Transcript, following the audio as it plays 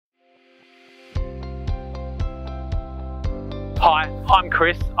Hi, I'm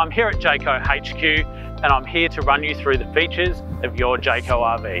Chris. I'm here at Jayco HQ and I'm here to run you through the features of your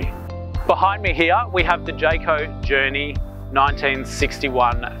Jayco RV. Behind me here we have the Jayco Journey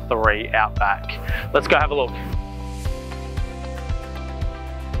 1961-3 Outback. Let's go have a look.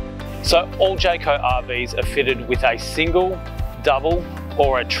 So all Jayco RVs are fitted with a single, double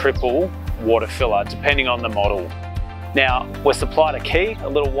or a triple water filler depending on the model. Now we're supplied a key, a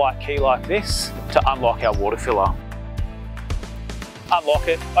little white key like this, to unlock our water filler. Unlock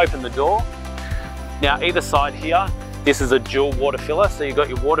it, open the door. Now either side here, this is a dual water filler, so you've got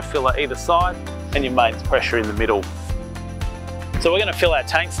your water filler either side and your mains pressure in the middle. So we're going to fill our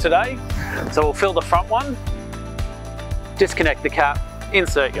tanks today. So we'll fill the front one, disconnect the cap,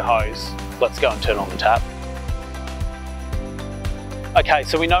 insert your hose. Let's go and turn on the tap. Okay,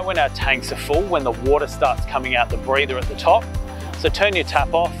 so we know when our tanks are full, when the water starts coming out the breather at the top. So turn your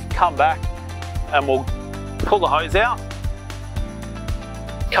tap off, come back, and we'll pull the hose out,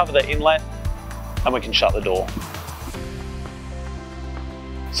 cover the inlet, and we can shut the door.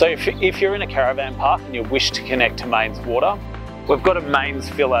 So if you're in a caravan park and you wish to connect to mains water, we've got a mains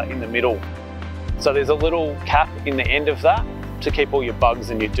filler in the middle. So there's a little cap in the end of that to keep all your bugs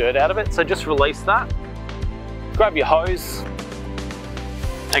and your dirt out of it. So just release that, grab your hose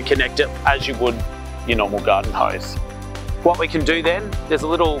and connect it as you would your normal garden hose. What we can do then, there's a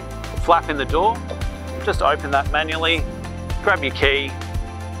little flap in the door, just open that manually, grab your key,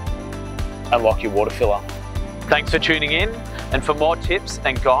 and lock your water filler. Thanks for tuning in, and for more tips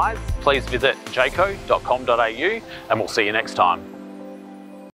and guides, please visit jayco.com.au and we'll see you next time.